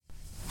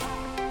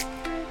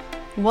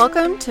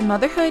Welcome to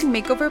Motherhood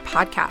Makeover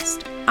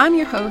Podcast. I'm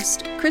your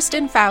host,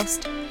 Kristen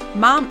Faust,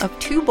 mom of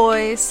 2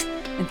 boys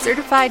and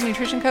certified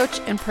nutrition coach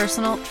and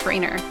personal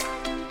trainer.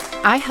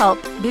 I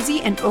help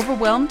busy and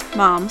overwhelmed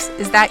moms,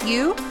 is that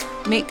you,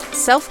 make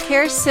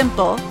self-care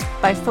simple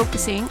by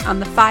focusing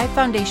on the 5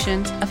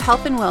 foundations of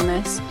health and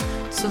wellness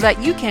so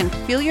that you can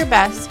feel your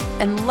best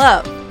and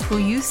love who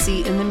you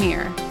see in the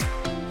mirror.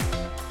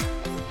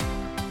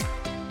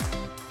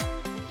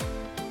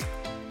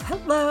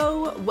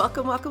 Hello,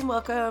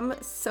 welcome.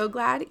 So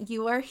glad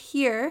you are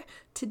here.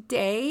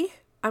 Today,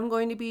 I'm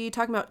going to be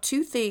talking about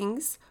 2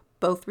 things,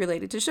 both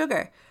related to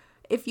sugar.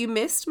 If you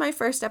missed my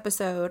first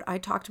episode, I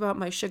talked about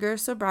my sugar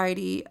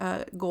sobriety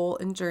goal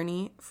and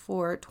journey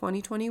for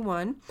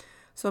 2021.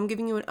 So I'm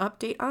giving you an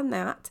update on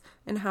that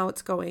and how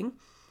it's going.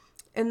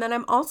 And then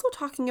I'm also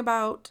talking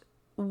about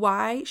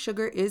why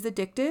sugar is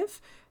addictive,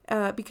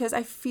 because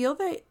I feel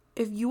that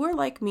if you are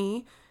like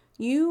me,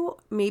 you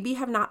maybe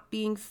have not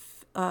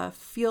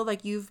feel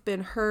like you've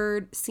been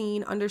heard,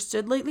 seen,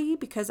 understood lately,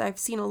 because I've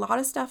seen a lot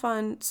of stuff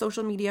on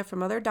social media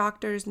from other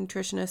doctors,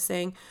 nutritionists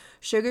saying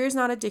sugar is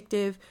not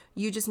addictive,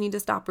 you just need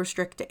to stop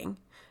restricting.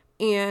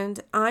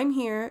 And I'm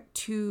here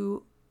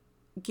to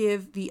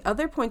give the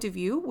other point of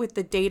view with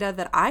the data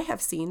that I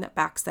have seen that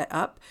backs that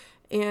up,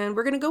 and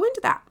we're going to go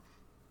into that.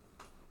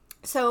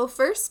 So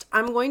first,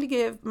 I'm going to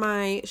give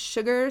my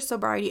sugar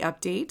sobriety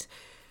update.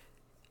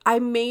 I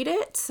made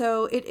it,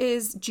 so it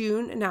is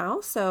June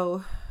now,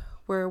 so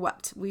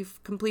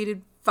we've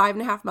completed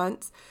 5.5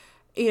 months,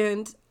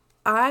 and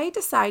I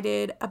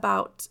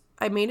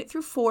made it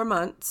through 4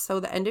 months, so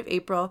the end of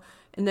April,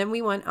 and then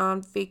we went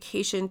on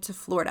vacation to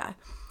Florida.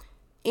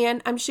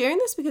 And I'm sharing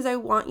this because I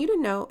want you to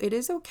know it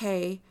is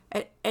okay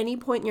at any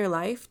point in your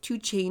life to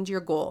change your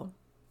goal,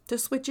 to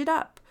switch it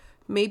up.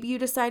 Maybe you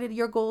decided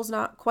your goal's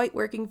not quite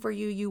working for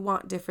you, you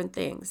want different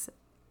things.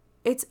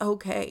 It's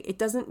okay. It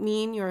doesn't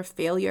mean you're a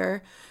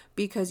failure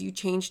because you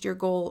changed your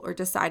goal or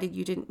decided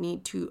you didn't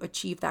need to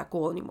achieve that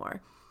goal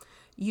anymore.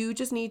 You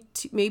just need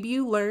to, maybe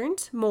you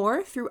learned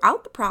more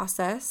throughout the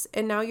process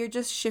and now you're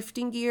just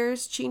shifting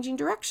gears, changing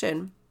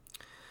direction.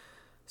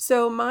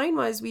 So mine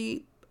was,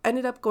 we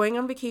ended up going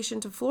on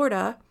vacation to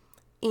Florida,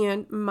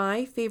 and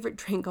my favorite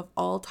drink of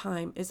all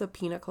time is a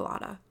pina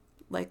colada.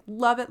 Like,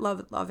 love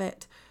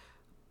it.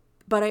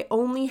 But I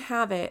only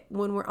have it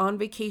when we're on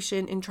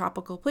vacation in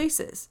tropical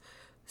places.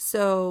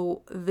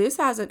 So this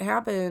hasn't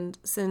happened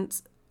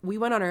since we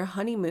went on our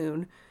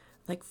honeymoon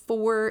like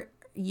 4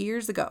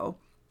 years ago.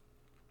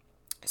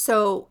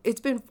 So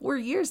it's been 4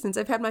 years since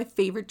I've had my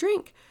favorite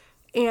drink.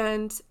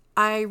 And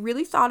I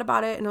really thought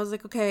about it and I was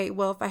like, okay,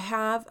 well, if I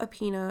have a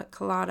pina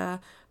colada,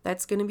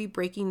 that's going to be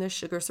breaking the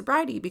sugar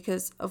sobriety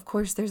because of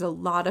course there's a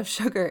lot of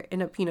sugar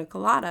in a pina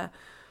colada.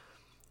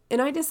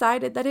 And I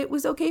decided that it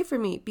was okay for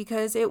me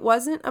because it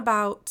wasn't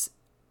about,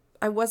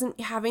 I wasn't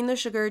having the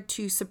sugar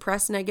to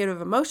suppress negative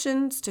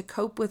emotions, to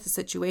cope with the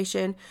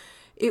situation.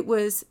 It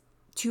was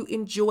to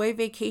enjoy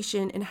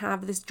vacation and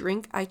have this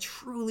drink I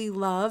truly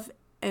love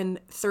and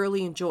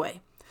thoroughly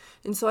enjoy.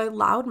 And so I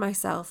allowed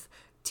myself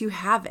to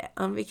have it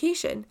on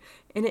vacation,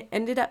 and it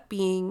ended up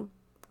being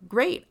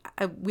great.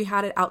 We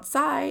had it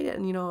outside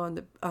and,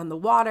 on the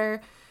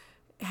water.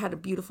 It had a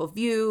beautiful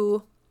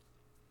view,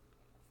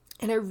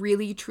 and I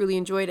really, truly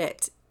enjoyed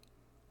it.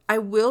 I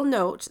will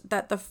note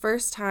that the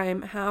first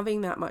time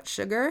having that much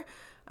sugar,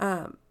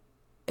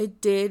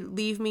 it did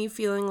leave me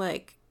feeling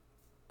like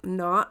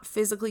not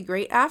physically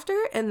great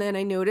after. And then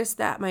I noticed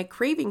that my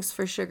cravings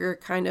for sugar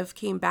kind of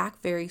came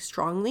back very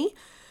strongly.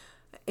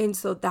 And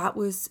so that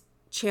was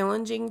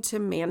challenging to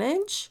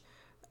manage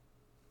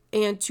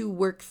and to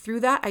work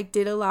through that. I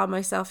did allow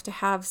myself to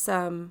have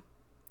some,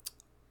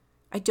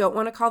 I don't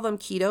want to call them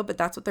keto, but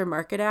that's what they're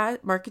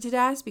marketed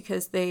as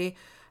because they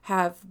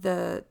have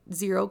the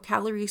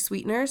 0-calorie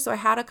sweetener. So I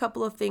had a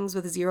couple of things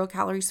with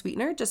 0-calorie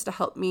sweetener just to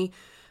help me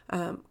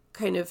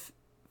kind of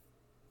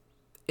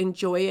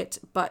enjoy it,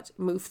 but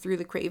move through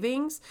the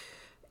cravings.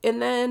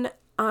 And then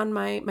on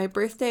my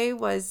birthday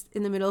was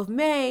in the middle of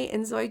May.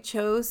 And so I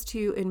chose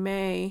to, in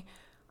May,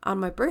 on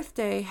my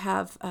birthday,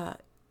 have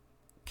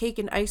cake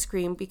and ice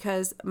cream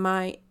because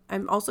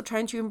I'm also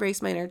trying to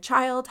embrace my inner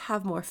child,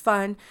 have more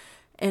fun.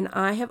 And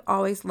I have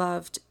always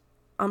loved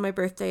on my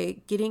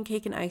birthday, getting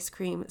cake and ice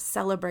cream,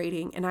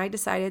 celebrating. And I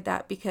decided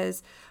that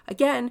because,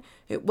 again,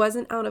 it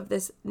wasn't out of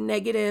this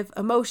negative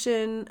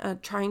emotion,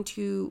 trying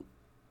to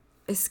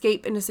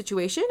escape in a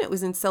situation. It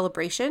was in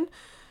celebration.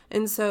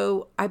 And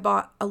so I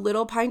bought a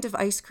little pint of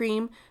ice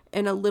cream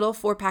and a little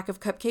 4-pack of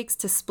cupcakes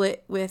to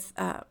split with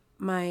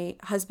my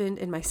husband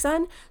and my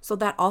son. So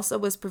that also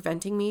was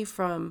preventing me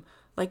from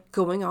like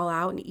going all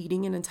out and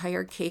eating an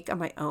entire cake on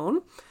my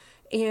own.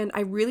 And I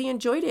really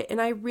enjoyed it, and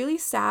I really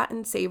sat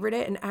and savored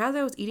it. And as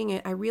I was eating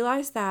it, I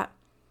realized that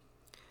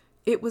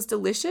it was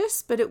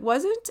delicious, but it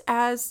wasn't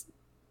as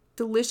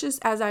delicious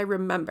as I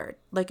remembered.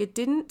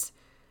 It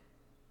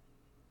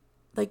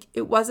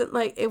was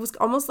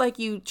almost like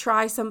you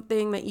try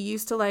something that you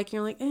used to like, and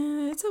you're like,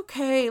 it's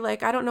okay.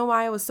 Like, I don't know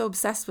why I was so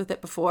obsessed with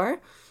it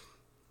before.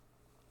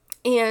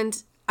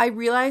 And I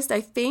realized,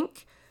 I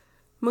think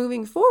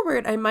Moving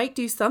forward, I might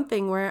do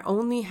something where I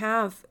only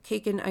have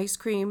cake and ice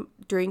cream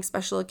during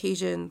special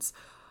occasions,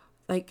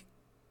 like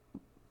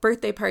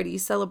birthday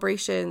parties,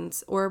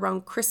 celebrations, or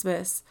around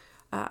Christmas.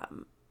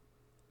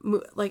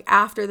 Like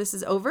after this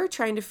is over,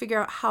 trying to figure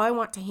out how I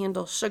want to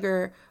handle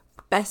sugar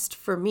best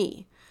for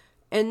me.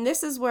 And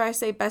this is where I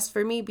say best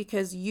for me,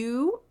 because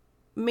you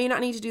may not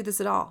need to do this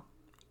at all.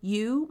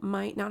 You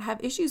might not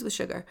have issues with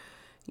sugar.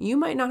 You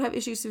might not have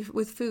issues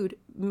with food.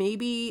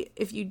 Maybe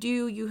if you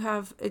do,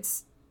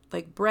 it's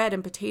like bread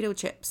and potato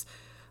chips,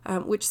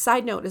 which,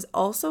 side note, is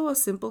also a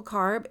simple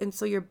carb. And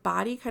so your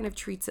body kind of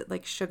treats it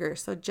like sugar.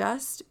 So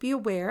just be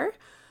aware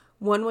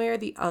one way or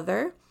the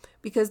other,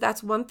 because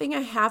that's one thing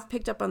I have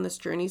picked up on this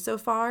journey so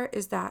far,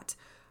 is that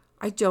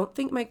I don't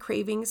think my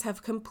cravings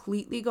have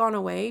completely gone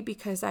away,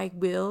 because I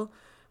will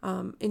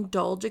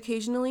indulge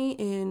occasionally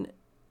in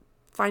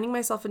finding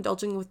myself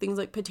indulging with things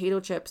like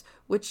potato chips,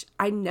 which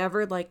I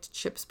never liked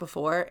chips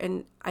before.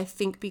 And I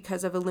think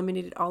because I've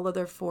eliminated all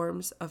other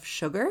forms of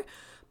sugar,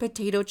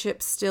 potato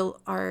chips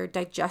still are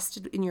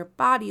digested in your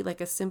body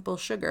like a simple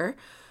sugar.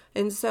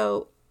 And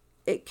so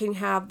it can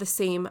have the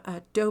same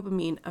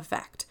dopamine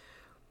effect.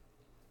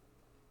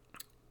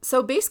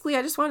 So basically,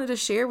 I just wanted to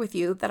share with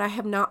you that I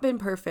have not been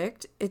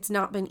perfect. It's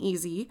not been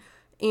easy.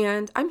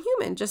 And I'm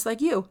human, just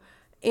like you.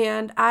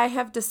 And I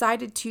have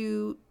decided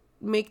to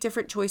make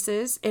different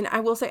choices. And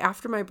I will say,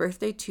 after my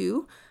birthday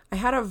too, I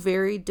had a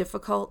very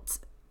difficult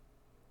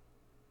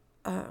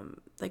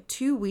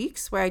 2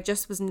 weeks where I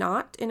just was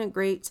not in a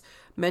great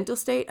mental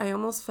state. I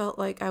almost felt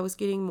like I was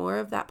getting more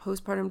of that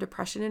postpartum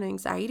depression and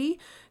anxiety.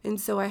 And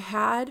so I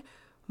had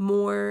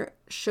more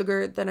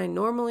sugar than I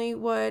normally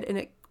would. And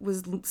it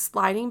was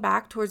sliding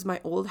back towards my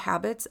old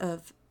habits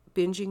of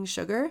binging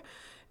sugar.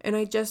 And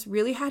I just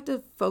really had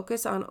to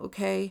focus on,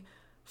 okay,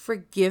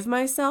 forgive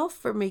myself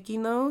for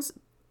making those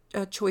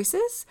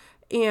choices,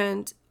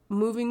 and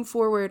moving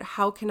forward,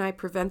 how can I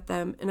prevent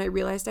them? And I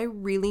realized I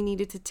really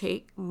needed to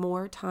take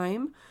more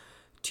time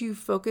to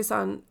focus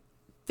on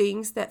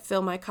things that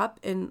fill my cup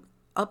and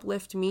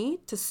uplift me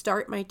to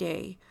start my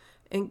day.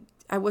 And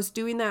I was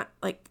doing that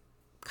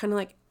kind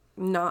of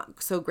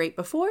not so great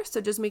before. So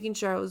just making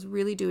sure I was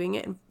really doing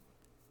it and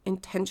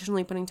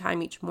intentionally putting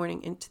time each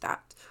morning into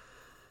that.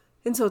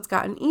 And so it's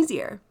gotten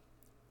easier.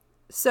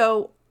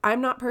 So I'm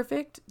not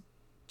perfect.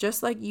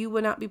 Just like you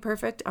would not be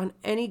perfect on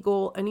any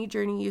goal, any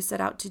journey you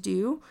set out to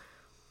do.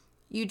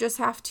 You just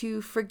have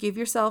to forgive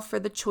yourself for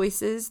the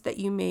choices that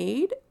you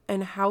made,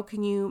 and how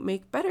can you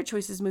make better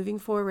choices moving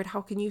forward?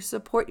 How can you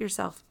support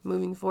yourself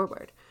moving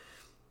forward?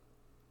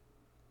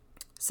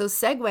 So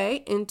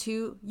segue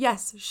into,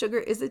 yes, sugar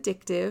is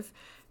addictive.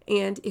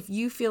 And if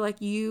you feel like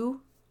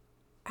you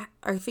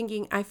are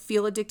thinking, I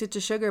feel addicted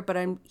to sugar, but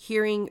I'm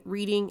hearing,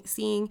 reading,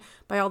 seeing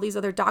by all these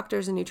other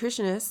doctors and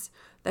nutritionists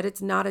that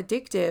it's not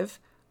addictive,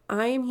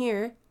 I am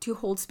here to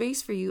hold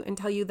space for you and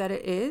tell you that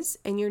it is,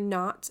 and you're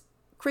not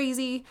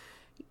crazy.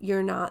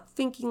 You're not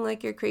thinking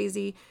like you're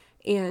crazy.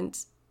 And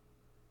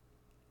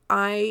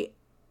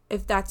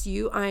if that's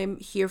you, I'm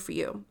here for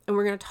you. And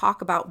we're going to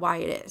talk about why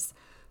it is.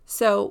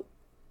 So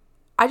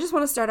I just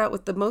want to start out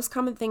with the most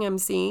common thing I'm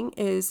seeing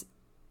is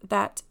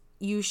that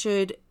you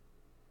should,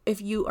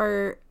 if you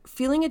are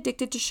feeling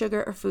addicted to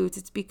sugar or foods,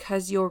 it's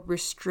because you're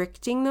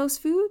restricting those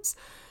foods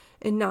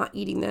and not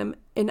eating them.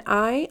 And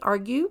I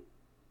argue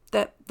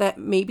that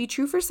may be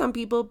true for some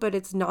people, but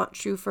it's not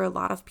true for a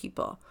lot of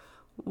people.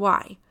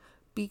 Why?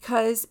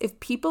 Because if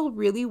people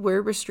really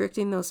were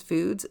restricting those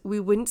foods, we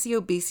wouldn't see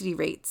obesity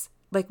rates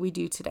like we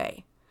do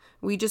today.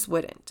 We just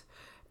wouldn't.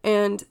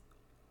 And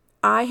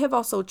I have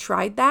also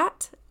tried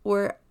that,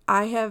 or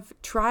I have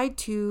tried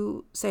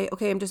to say,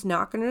 okay, I'm just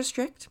not going to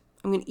restrict.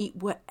 I'm going to eat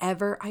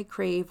whatever I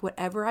crave,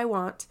 whatever I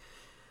want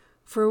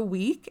for a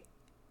week.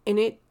 And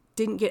it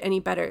didn't get any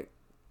better.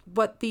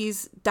 What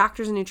these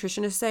doctors and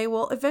nutritionists say,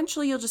 well,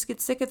 eventually you'll just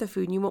get sick of the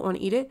food and you won't want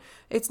to eat it.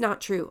 It's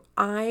not true.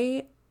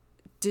 I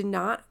did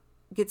not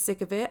get sick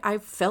of it. I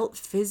felt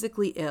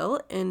physically ill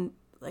and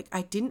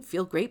I didn't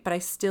feel great, but I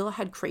still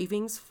had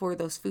cravings for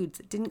those foods.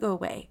 It didn't go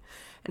away.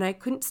 And I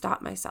couldn't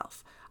stop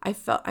myself.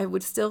 I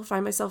would still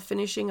find myself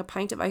finishing a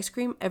pint of ice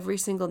cream every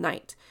single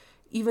night,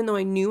 even though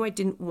I knew I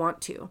didn't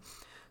want to.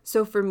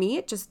 So for me,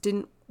 it just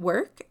didn't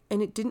work,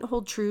 and it didn't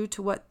hold true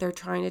to what they're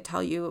trying to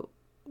tell you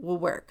will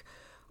work.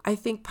 I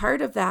think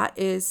part of that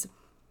is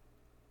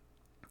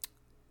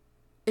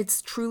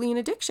it's truly an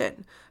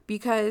addiction,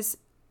 because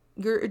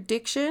your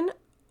addiction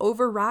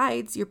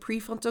overrides your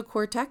prefrontal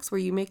cortex, where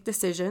you make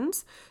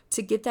decisions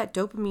to get that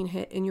dopamine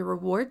hit in your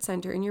reward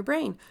center in your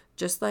brain,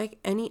 just like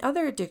any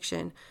other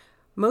addiction.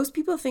 Most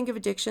people think of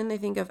addiction, they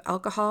think of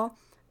alcohol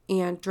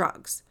and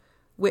drugs,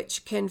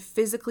 which can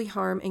physically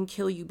harm and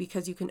kill you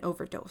because you can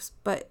overdose.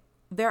 But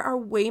there are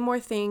way more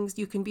things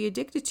you can be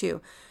addicted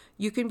to.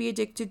 You can be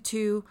addicted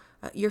to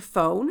your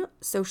phone,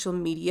 social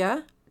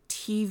media,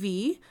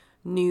 TV,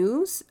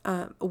 news,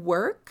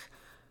 work.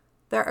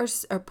 There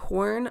are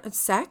porn,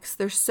 sex.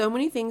 There's so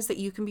many things that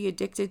you can be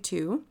addicted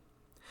to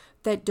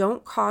that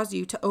don't cause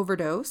you to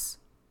overdose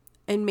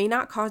and may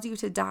not cause you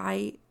to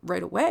die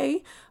right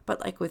away, but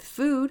like with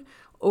food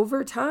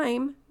over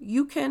time,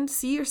 you can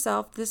see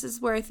yourself. This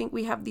is where I think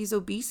we have these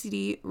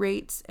obesity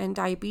rates and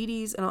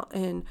diabetes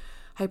and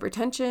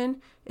hypertension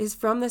is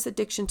from this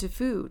addiction to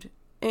food.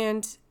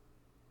 And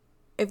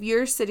if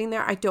you're sitting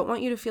there, I don't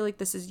want you to feel like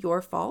this is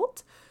your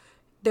fault.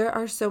 There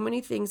are so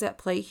many things at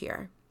play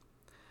here.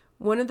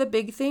 One of the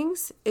big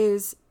things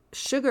is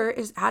sugar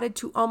is added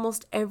to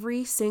almost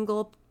every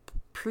single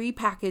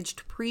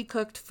pre-packaged,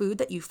 pre-cooked food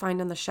that you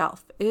find on the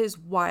shelf. It is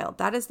wild.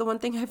 That is the one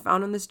thing I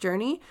found on this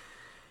journey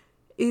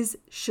is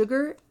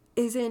sugar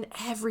is in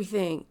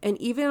everything. And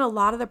even a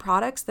lot of the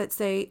products that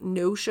say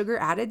no sugar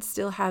added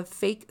still have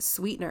fake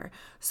sweetener.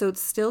 So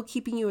it's still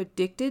keeping you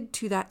addicted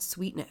to that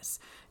sweetness.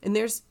 And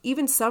there's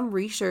even some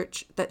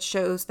research that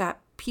shows that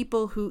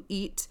people who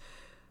eat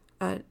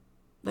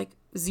like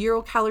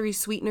 0-calorie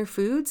sweetener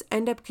foods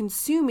end up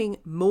consuming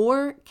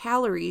more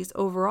calories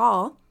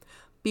overall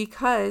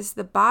because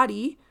the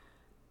body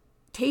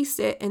tastes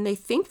it and they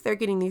think they're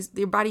getting these,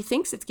 your body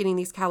thinks it's getting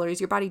these calories.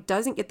 Your body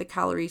doesn't get the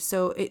calories.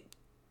 So it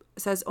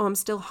says, oh, I'm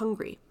still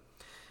hungry.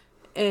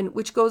 And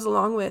which goes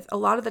along with a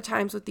lot of the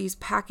times with these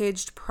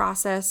packaged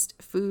processed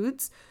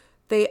foods,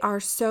 they are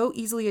so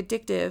easily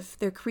addictive.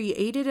 They're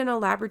created in a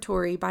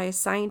laboratory by a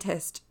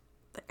scientist.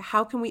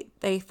 How can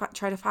they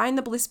try to find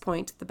the bliss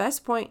point, the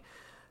best point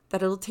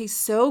that it'll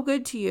taste so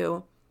good to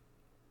you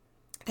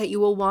that you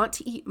will want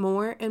to eat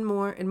more and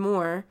more and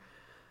more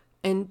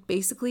and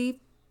basically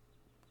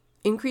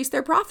increase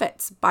their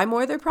profits, buy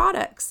more of their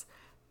products.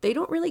 They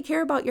don't really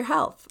care about your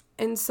health.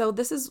 And so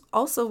this is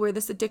also where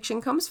this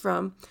addiction comes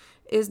from,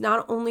 is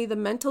not only the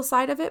mental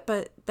side of it,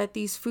 but that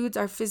these foods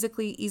are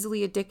physically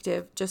easily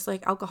addictive, just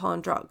like alcohol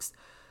and drugs,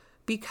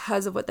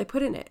 because of what they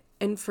put in it.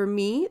 And for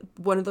me,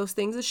 one of those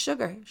things is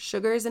sugar.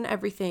 Sugar is in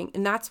everything.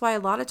 And that's why a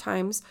lot of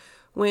times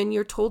when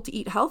you're told to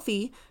eat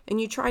healthy and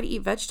you try to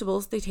eat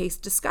vegetables, they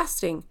taste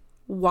disgusting.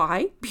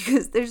 Why?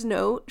 Because there's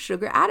no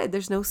sugar added.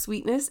 There's no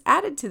sweetness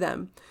added to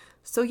them.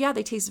 So yeah,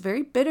 they taste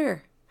very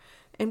bitter.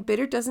 And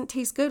bitter doesn't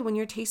taste good when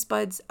your taste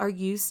buds are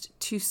used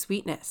to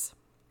sweetness.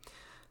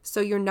 So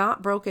you're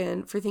not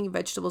broken for thinking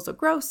vegetables are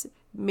gross.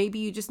 Maybe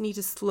you just need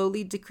to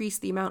slowly decrease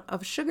the amount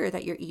of sugar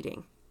that you're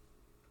eating.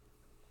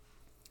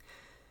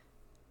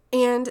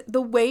 And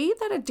the way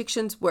that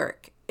addictions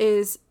work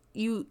is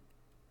you're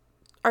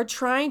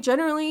trying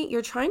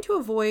to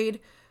avoid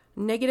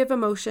negative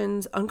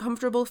emotions,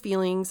 uncomfortable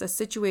feelings, a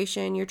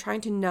situation. You're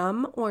trying to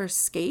numb or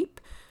escape.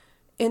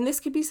 And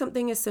this could be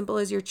something as simple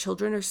as your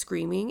children are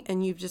screaming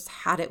and you've just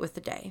had it with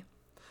the day.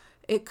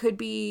 It could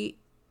be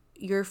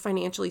you're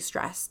financially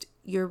stressed.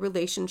 Your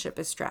relationship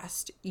is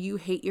stressed. You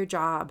hate your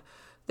job.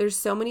 There's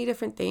so many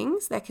different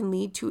things that can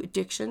lead to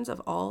addictions of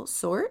all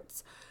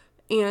sorts.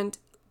 And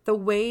the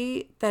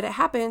way that it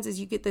happens is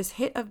you get this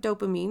hit of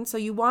dopamine. So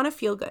you want to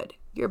feel good.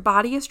 Your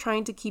body is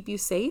trying to keep you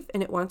safe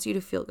and it wants you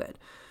to feel good.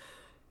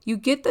 You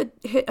get the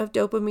hit of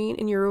dopamine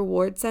in your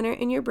reward center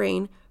in your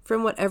brain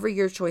from whatever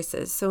your choice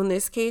is. So in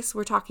this case,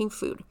 we're talking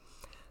food.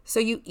 So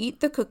you eat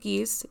the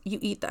cookies, you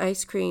eat the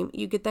ice cream,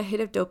 you get the hit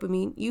of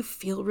dopamine, you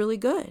feel really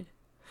good.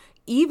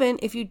 Even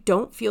if you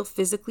don't feel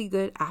physically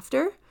good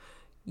after,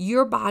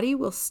 your body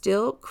will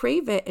still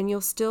crave it and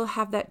you'll still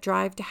have that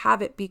drive to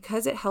have it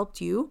because it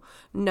helped you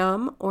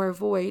numb or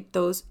avoid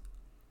those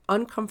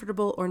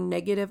uncomfortable or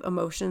negative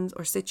emotions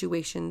or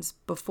situations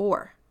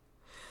before.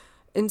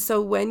 And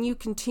so when you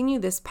continue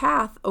this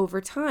path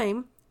over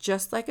time,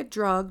 just like a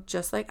drug,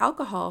 just like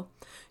alcohol,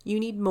 you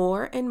need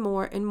more and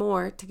more and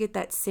more to get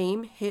that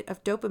same hit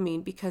of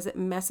dopamine because it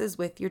messes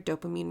with your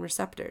dopamine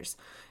receptors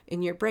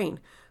in your brain.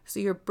 So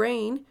your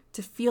brain,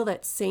 to feel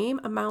that same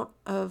amount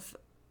of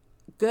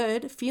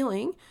good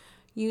feeling,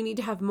 you need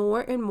to have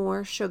more and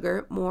more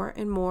sugar, more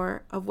and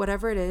more of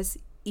whatever it is,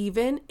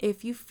 even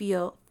if you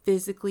feel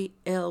physically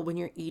ill when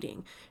you're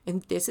eating.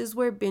 And this is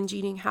where binge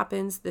eating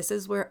happens. This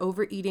is where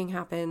overeating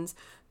happens.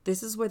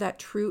 This is where that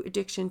true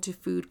addiction to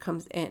food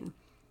comes in.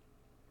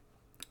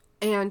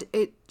 And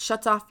it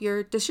shuts off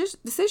your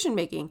decision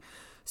making.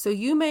 So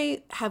you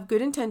may have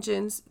good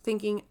intentions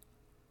thinking,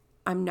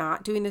 I'm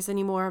not doing this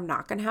anymore. I'm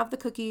not going to have the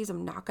cookies.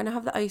 I'm not going to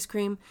have the ice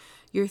cream.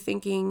 You're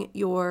thinking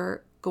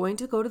you're going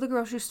to go to the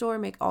grocery store,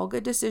 make all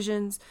good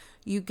decisions.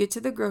 You get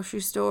to the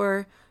grocery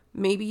store.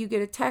 Maybe you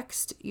get a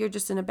text. You're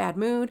just in a bad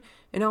mood.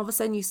 And all of a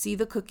sudden you see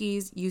the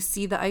cookies. You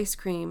see the ice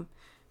cream.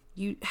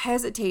 You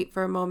hesitate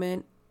for a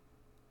moment.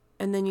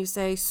 And then you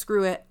say,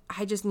 screw it.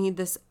 I just need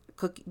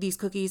these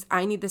cookies.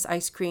 I need this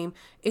ice cream.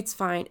 It's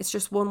fine. It's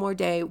just one more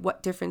day.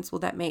 What difference will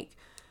that make?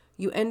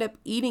 You end up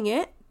eating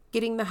it,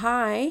 getting the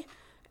high,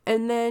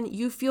 and then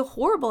you feel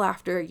horrible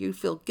after. You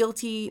feel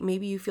guilty.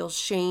 Maybe you feel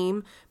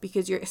shame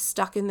because you're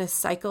stuck in this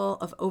cycle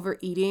of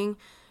overeating.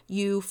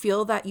 You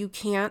feel that you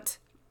can't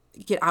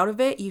get out of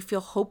it. You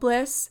feel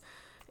hopeless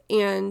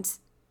and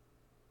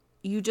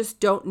you just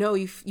don't know.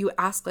 You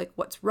ask like,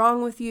 what's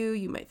wrong with you?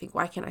 You might think,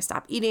 why can't I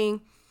stop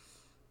eating?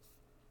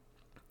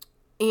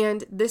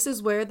 And this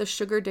is where the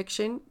sugar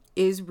addiction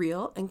is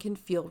real and can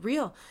feel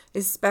real,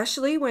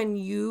 especially when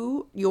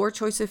your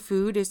choice of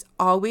food is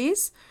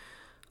always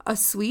a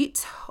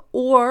sweet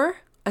or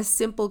a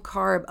simple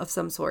carb of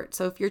some sort.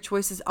 So if your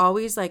choice is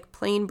always like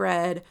plain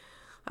bread,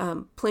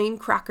 plain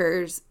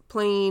crackers,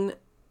 plain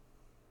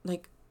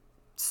like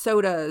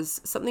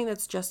sodas, something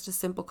that's just a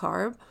simple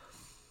carb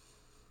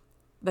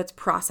that's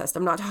processed.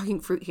 I'm not talking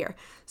fruit here.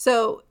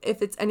 So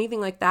if it's anything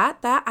like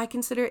that I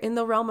consider in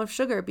the realm of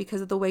sugar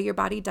because of the way your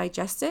body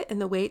digests it and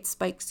the way it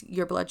spikes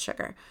your blood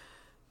sugar.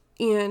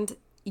 And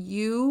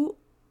you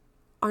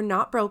are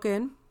not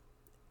broken.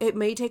 It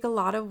may take a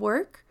lot of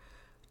work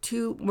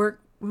to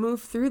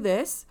move through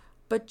this,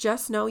 but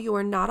just know you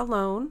are not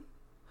alone.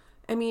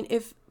 I mean,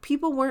 if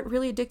people weren't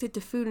really addicted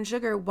to food and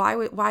sugar,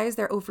 why is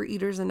there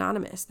Overeaters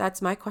Anonymous?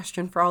 That's my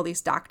question for all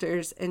these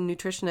doctors and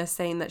nutritionists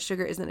saying that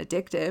sugar isn't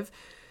addictive.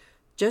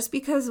 Just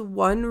because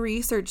one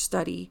research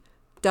study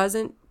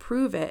doesn't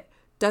prove it,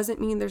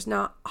 doesn't mean there's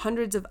not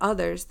hundreds of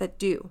others that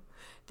do.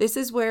 This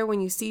is where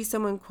when you see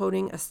someone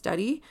quoting a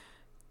study,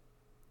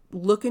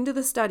 look into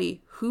the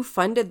study, who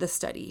funded the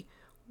study.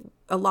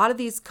 A lot of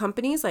these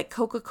companies like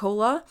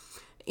Coca-Cola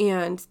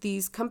and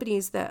these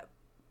companies that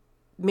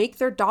make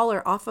their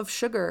dollar off of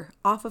sugar,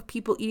 off of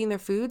people eating their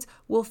foods,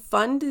 will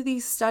fund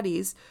these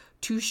studies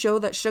to show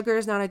that sugar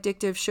is not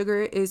addictive,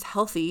 sugar is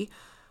healthy,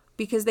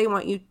 because they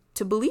want you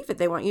to believe it.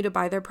 They want you to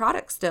buy their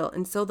product still.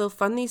 And so they'll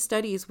fund these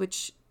studies,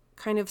 which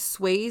kind of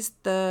sways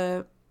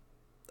the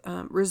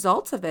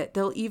results of it.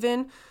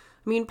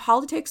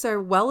 Politics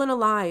are well and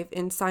alive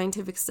in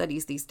scientific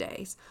studies these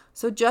days.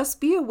 So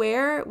just be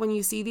aware when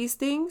you see these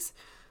things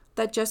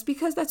that just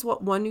because that's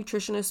what one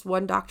nutritionist,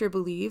 one doctor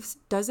believes,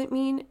 doesn't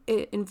mean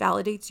it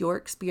invalidates your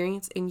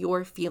experience and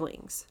your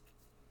feelings.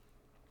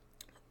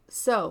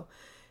 So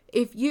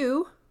if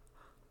you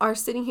are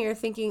sitting here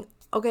thinking,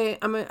 okay,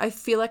 I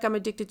feel like I'm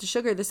addicted to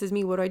sugar. This is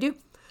me. What do I do?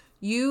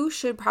 You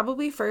should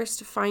probably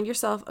first find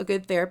yourself a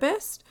good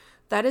therapist.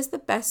 That is the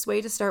best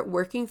way to start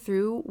working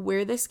through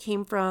where this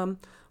came from,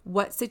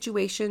 what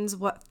situations,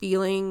 what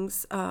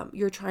feelings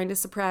you're trying to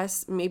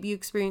suppress. Maybe you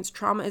experienced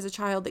trauma as a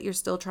child that you're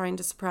still trying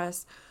to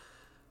suppress.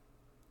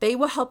 They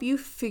will help you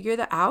figure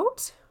that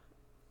out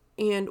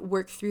and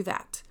work through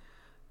that.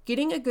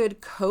 Getting a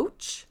good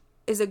coach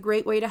is a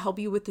great way to help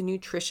you with the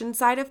nutrition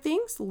side of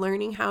things,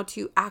 learning how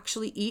to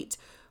actually eat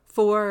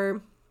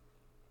for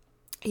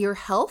your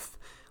health,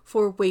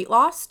 for weight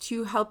loss,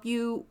 to help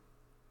you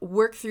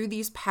work through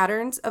these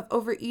patterns of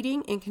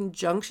overeating in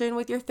conjunction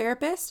with your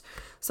therapist.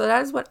 So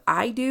that is what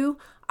I do.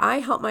 I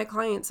help my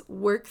clients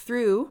work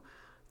through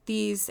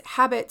these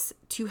habits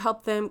to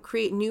help them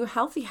create new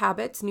healthy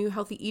habits, new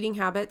healthy eating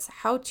habits,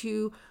 how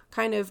to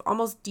kind of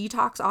almost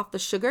detox off the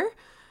sugar.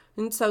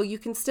 And so you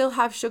can still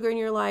have sugar in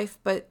your life,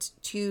 but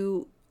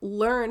to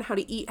learn how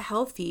to eat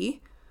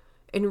healthy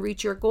and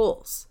reach your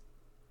goals.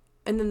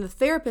 And then the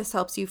therapist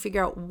helps you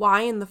figure out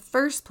why in the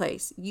first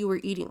place you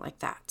were eating like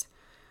that.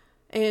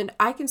 And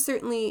I can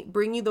certainly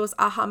bring you those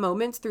aha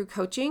moments through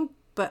coaching,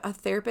 but a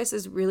therapist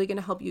is really going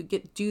to help you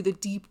do the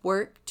deep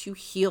work to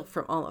heal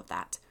from all of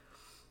that.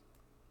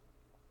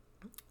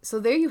 So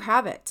there you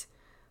have it.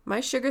 My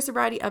sugar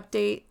sobriety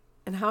update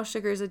and how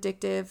sugar is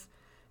addictive.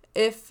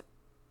 If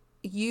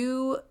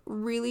you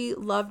really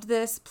loved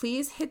this,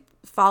 please hit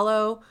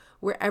follow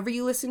wherever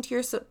you listen to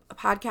your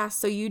podcast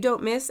so you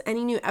don't miss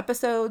any new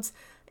episodes.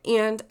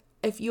 And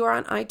if you are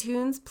on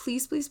iTunes,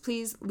 please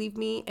leave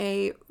me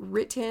a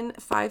written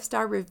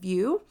 5-star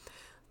review.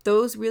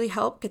 Those really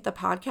help get the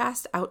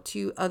podcast out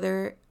to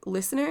other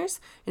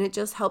listeners, and it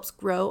just helps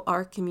grow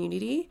our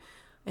community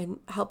and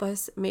help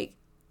us make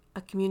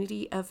a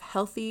community of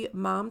healthy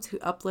moms who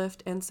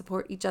uplift and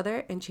support each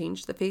other and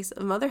change the face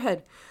of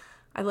motherhood.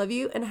 I love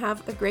you and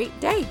have a great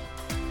day.